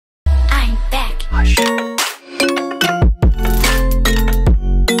I'm back. Hush.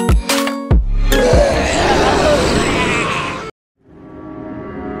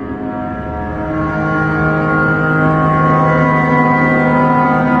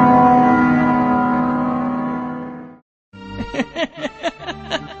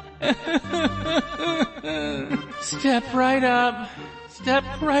 Step right up. Step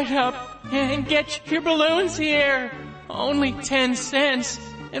right up and get your balloons here. Only 10 cents.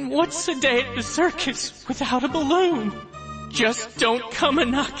 And what's a day at the circus without a balloon? Just don't come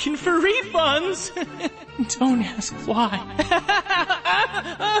a-knocking for refunds. Don't ask why.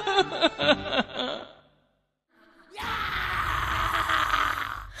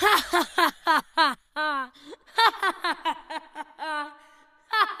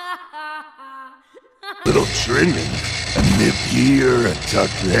 Little trimming, a nip here, a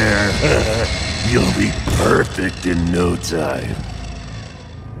tuck there. You'll be perfect in no time.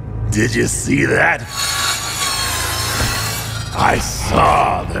 Did you see that? I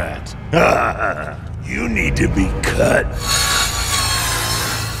saw that. You need to be cut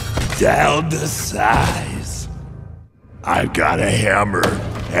down to size. I've got a hammer,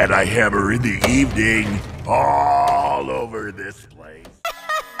 and I hammer in the evening all over this place.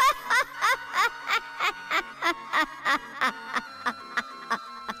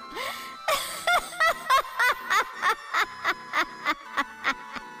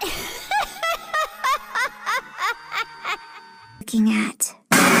 Looking at.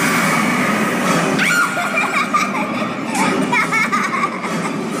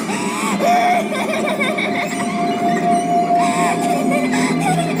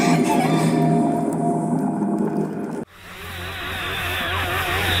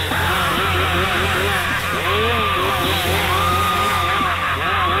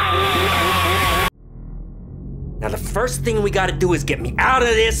 Now the first thing we gotta do is get me out of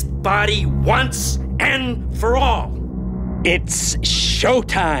this body once and for all. It's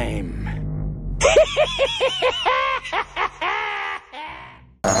showtime!